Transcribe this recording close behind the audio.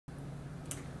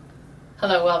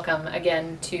Hello, welcome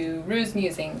again to Rue's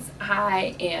Musings.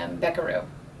 I am Becca Rue.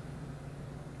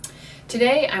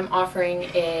 Today I'm offering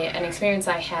an experience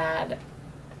I had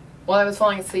while I was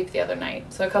falling asleep the other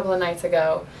night. So a couple of nights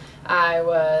ago I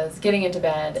was getting into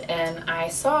bed and I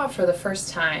saw for the first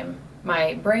time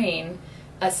my brain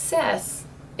assess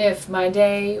if my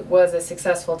day was a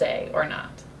successful day or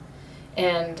not.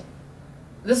 And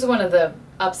this is one of the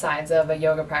upsides of a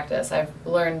yoga practice. I've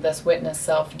learned this witness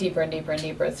self deeper and deeper and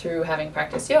deeper through having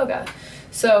practiced yoga.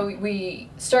 So we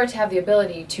start to have the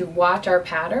ability to watch our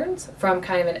patterns from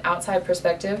kind of an outside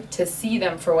perspective, to see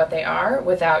them for what they are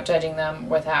without judging them,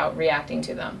 without reacting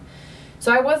to them.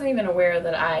 So I wasn't even aware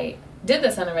that I did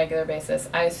this on a regular basis.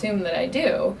 I assume that I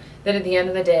do, that at the end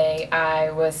of the day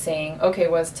I was saying, okay,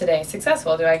 was today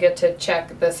successful? Do I get to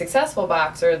check the successful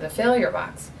box or the failure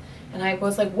box? And I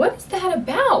was like, what is that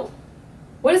about?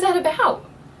 What is that about?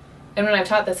 And when I've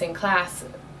taught this in class,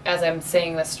 as I'm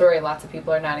saying this story, lots of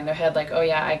people are nodding their head like, oh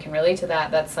yeah, I can relate to that.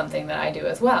 That's something that I do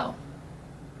as well.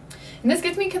 And this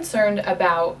gets me concerned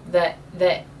about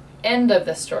the end of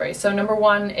the story. So number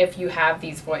one, if you have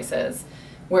these voices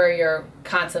where you're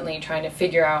constantly trying to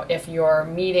figure out if you're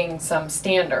meeting some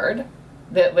standard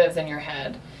that lives in your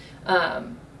head,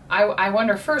 I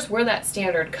wonder first where that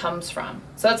standard comes from.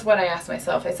 So that's what I asked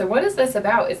myself. I said, what is this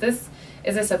about? Is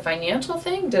this a financial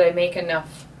thing? Did I make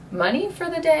enough money for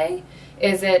the day?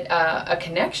 Is it a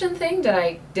connection thing? Did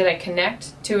I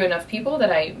connect to enough people? Did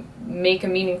I make a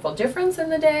meaningful difference in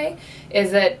the day?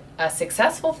 Is it a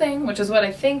successful thing? Which is what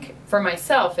I think for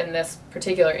myself in this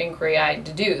particular inquiry I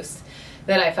deduced,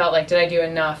 that I felt like, did I do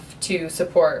enough to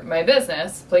support my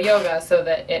business, play yoga, so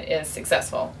that it is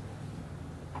successful?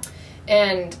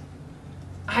 And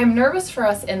I'm nervous for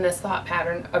us in this thought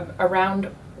pattern around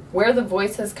where the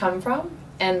voices come from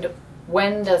and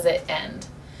when does it end.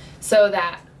 So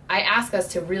that I ask us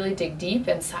to really dig deep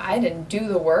inside and do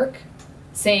the work,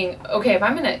 saying, okay, if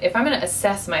I'm gonna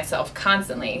assess myself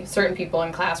constantly. Certain people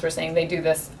in class were saying they do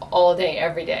this all day,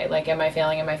 every day. Like, am I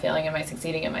failing? Am I failing? Am I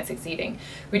succeeding? Am I succeeding?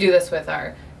 We do this with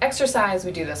our exercise,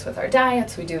 we do this with our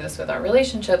diets, we do this with our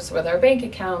relationships, with our bank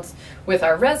accounts, with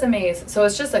our resumes. So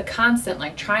it's just a constant,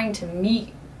 like, trying to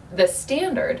meet the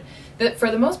standard that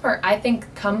for the most part I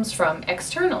think comes from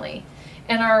externally.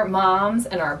 And our moms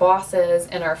and our bosses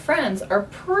and our friends are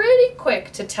pretty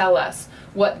quick to tell us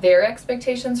what their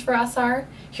expectations for us are.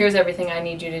 Here's everything I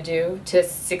need you to do to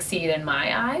succeed in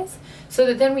my eyes. So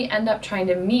that then we end up trying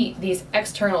to meet these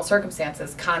external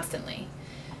circumstances constantly.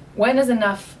 When is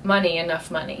enough money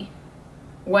enough money?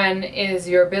 When is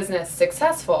your business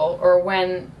successful? Or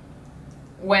when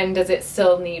does it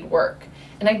still need work?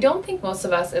 And I don't think most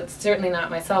of us, it's certainly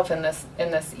not myself in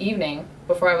this evening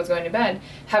before I was going to bed,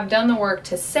 have done the work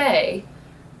to say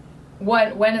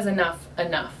when is enough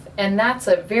enough. And that's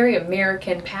a very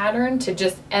American pattern, to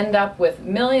just end up with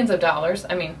millions of dollars.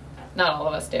 I mean, not all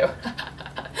of us do,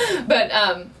 but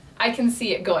I can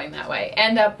see it going that way.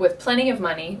 End up with plenty of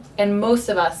money, and most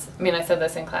of us, I mean, I said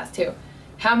this in class too,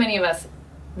 how many of us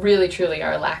really truly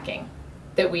are lacking,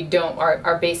 that we don't,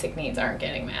 our basic needs aren't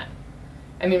getting met?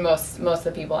 I mean, most of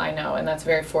the people I know, and that's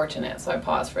very fortunate. So I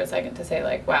pause for a second to say,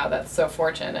 like, wow, that's so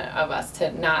fortunate of us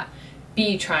to not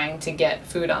be trying to get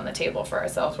food on the table for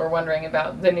ourselves. We're wondering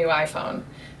about the new iPhone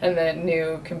and the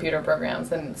new computer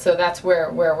programs, and so that's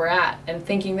where we're at, and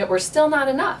thinking that we're still not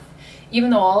enough. Even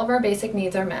though all of our basic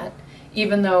needs are met,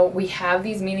 even though we have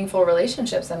these meaningful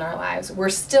relationships in our lives, we're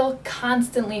still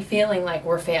constantly feeling like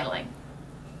we're failing.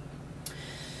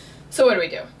 So what do we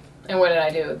do? And what did I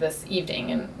do this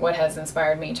evening, and what has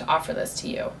inspired me to offer this to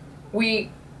you? We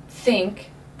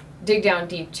dig down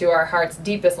deep to our heart's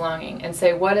deepest longing and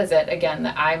say, what is it, again,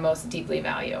 that I most deeply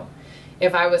value?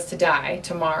 If I was to die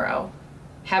tomorrow,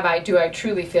 do I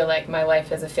truly feel like my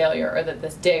life is a failure, or that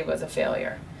this day was a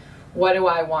failure? What do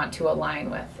I want to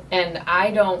align with? And I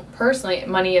don't personally,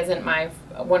 money isn't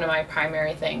one of my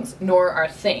primary things, nor are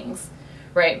things.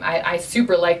 Right, I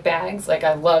super like bags. Like,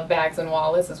 I love bags and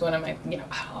wallets. Is one of my,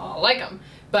 I like them,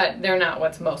 but they're not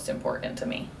what's most important to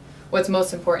me. What's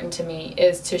most important to me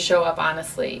is to show up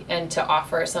honestly and to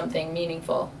offer something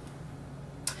meaningful.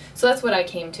 So that's what I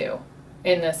came to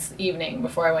in this evening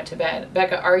before I went to bed.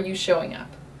 Becca, are you showing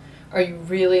up? Are you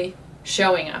really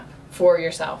showing up for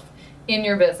yourself, in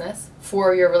your business,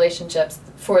 for your relationships,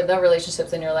 for the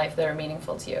relationships in your life that are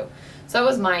meaningful to you? So that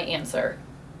was my answer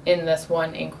in this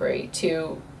one inquiry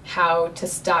to how to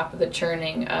stop the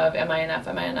churning of, am I enough,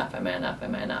 am I enough, am I enough,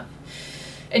 am I enough?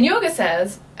 And yoga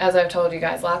says, as I've told you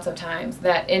guys lots of times,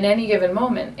 that in any given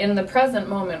moment, in the present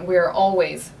moment, we are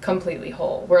always completely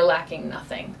whole. We're lacking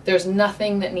nothing. There's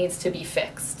nothing that needs to be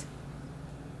fixed.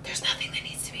 There's nothing that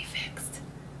needs to be fixed.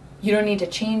 You don't need to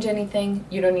change anything.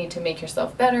 You don't need to make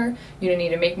yourself better. You don't need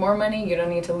to make more money. You don't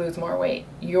need to lose more weight.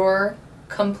 You're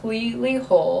completely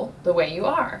whole the way you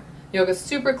are. Yoga's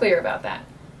super clear about that.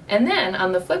 And then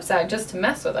on the flip side, just to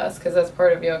mess with us, because that's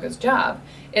part of yoga's job,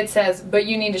 it says, but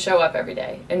you need to show up every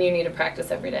day, and you need to practice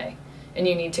every day, and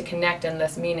you need to connect in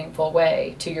this meaningful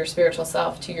way to your spiritual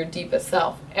self, to your deepest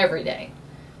self, every day.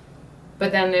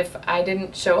 But then if I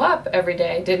didn't show up every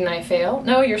day, didn't I fail?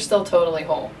 No, you're still totally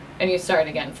whole, and you start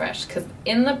again fresh. Because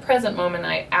in the present moment,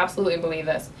 I absolutely believe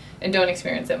this, and don't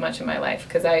experience it much in my life,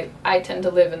 because I tend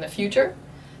to live in the future.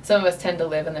 Some of us tend to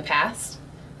live in the past.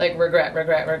 Like regret,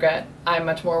 regret, regret. I'm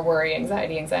much more worry,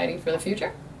 anxiety, anxiety for the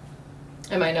future.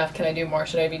 Am I enough? Can I do more?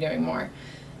 Should I be doing more?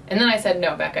 And then I said,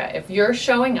 no, Becca, if you're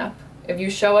showing up, if you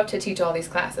show up to teach all these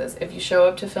classes, if you show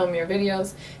up to film your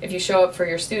videos, if you show up for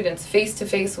your students face to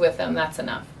face with them, that's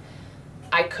enough.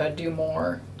 I could do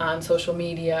more on social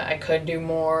media. I could do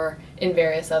more in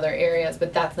various other areas,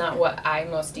 but that's not what I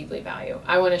most deeply value.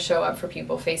 I want to show up for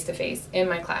people face to face in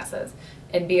my classes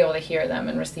and be able to hear them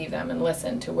and receive them and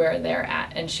listen to where they're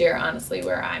at and share honestly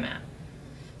where I'm at.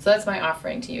 So that's my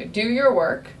offering to you. Do your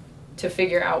work to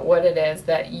figure out what it is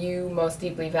that you most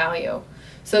deeply value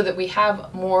so that we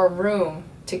have more room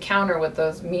to counter with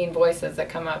those mean voices that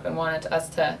come up and want us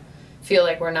to feel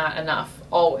like we're not enough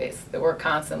always, that we're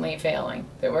constantly failing,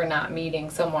 that we're not meeting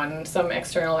some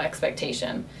external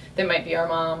expectation. That might be our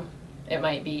mom, it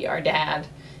might be our dad,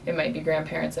 it might be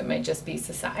grandparents, it might just be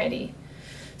society.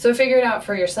 So figure it out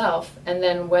for yourself, and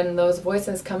then when those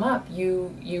voices come up,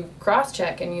 you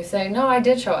cross-check and you say, no, I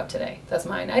did show up today. That's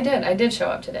mine. I did show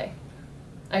up today.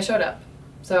 I showed up,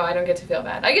 so I don't get to feel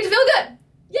bad. I get to feel good!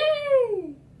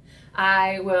 Yay!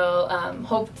 I will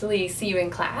hopefully see you in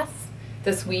class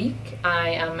this week.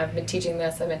 I've been teaching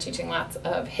this. I've been teaching lots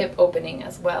of hip opening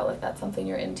as well, if that's something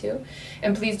you're into.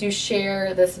 And please do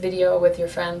share this video with your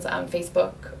friends on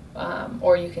Facebook,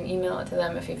 or you can email it to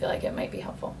them if you feel like it might be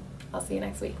helpful. I'll see you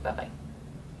next week. Bye-bye.